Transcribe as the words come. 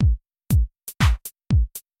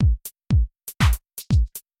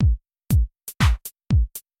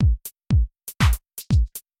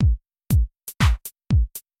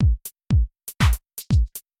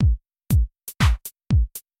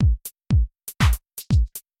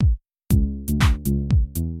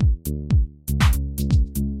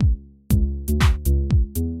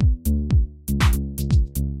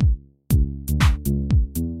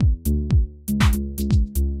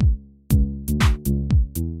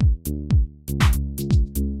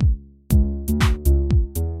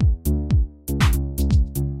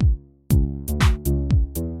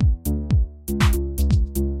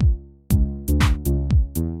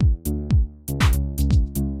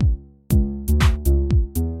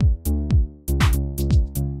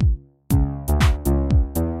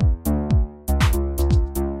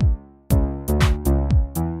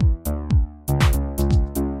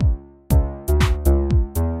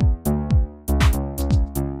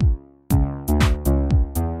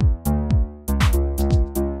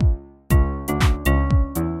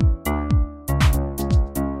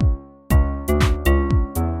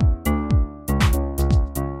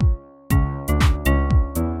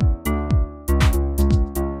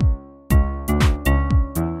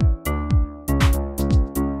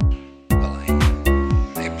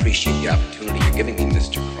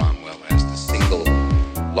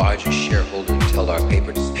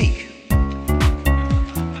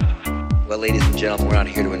ladies and gentlemen, we're not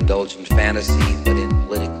here to indulge in fantasy, but in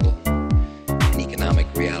political and economic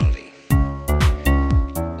reality.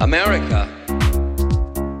 America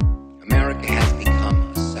has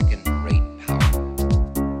become a second-rate power.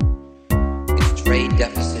 Its trade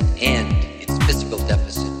deficit and its fiscal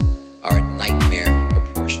deficit are at nightmare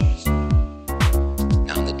proportions.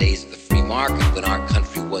 Now, in the days of the free market, when our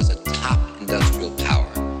country was a top industrial power,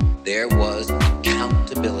 there was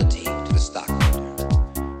accountability to the stockholder.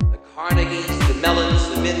 The Carnegies, the Mellons,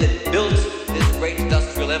 the men that built this great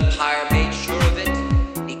industrial empire made sure of it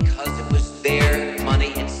because it was their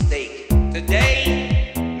money at stake.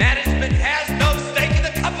 Today, management has no stake in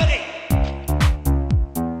the company.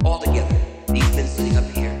 Altogether, these men sitting up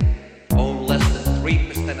here own less than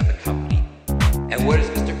 3% of the company. And where does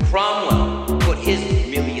Mr. Cromwell put his $1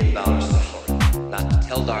 million salary? Not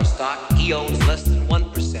Teldar stock, he owns less than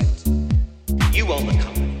 1%. You own the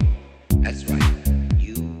company. That's right.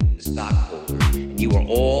 You, the stockholder. And you are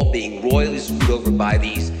all being royally screwed over by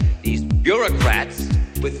these bureaucrats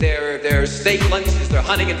with their steak lunches, their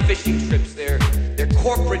hunting and fishing trips, their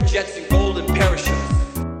corporate jets and golden parachutes.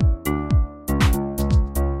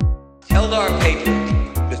 Teldar Paper,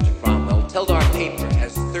 Mr. Cromwell, Teldar Paper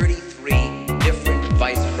has 33 different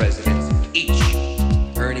vice presidents, each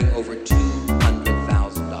earning over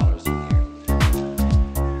 $200,000 a year.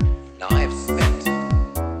 Now, I have spent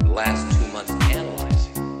the last 2 months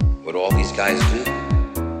analyzing what all these guys do,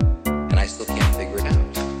 and I still can't figure it out.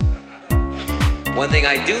 One thing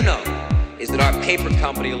I do know is that our paper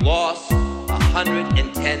company lost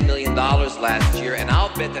 $110 million last year, and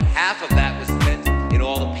I'll bet that half of that was spent in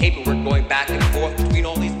all the paperwork going back and forth between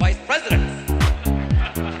all these vice presidents.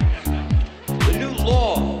 The new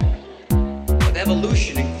law of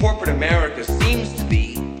evolution in corporate America seems to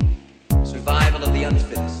be survival of the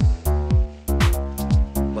unfittest.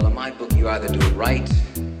 Well, in my book, you either do it right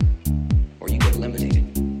or you get eliminated.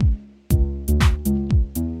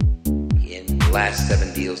 In the last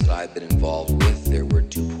 7 deals that I've been involved with, there were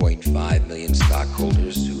 2.5 million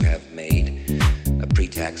stockholders who have made a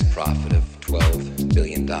pre-tax profit of $12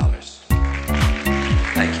 billion.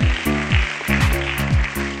 Thank you.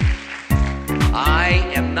 I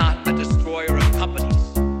am not a destroyer of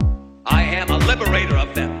companies. I am a liberator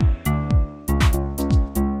of them.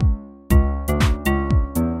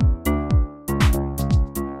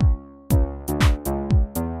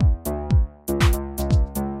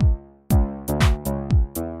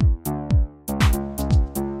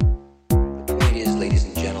 Ladies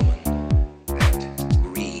and gentlemen, that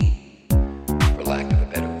greed, for lack of a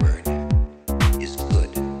better word, is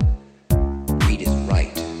good. Greed is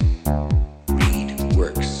right. Greed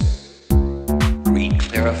works. Greed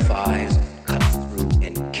clarifies, cuts through,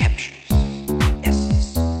 and captures the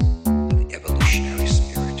essence of the evolutionary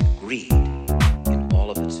spirit. Greed in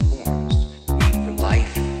all of its forms. Greed for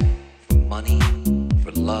life, for money,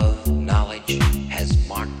 for love, knowledge, has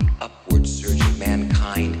marked the upward surge of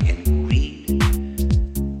mankind, and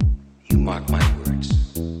mark my words,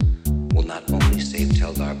 will not only save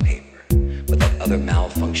Teldar Paper, but that other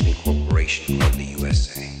malfunctioning corporation called the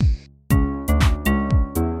USA.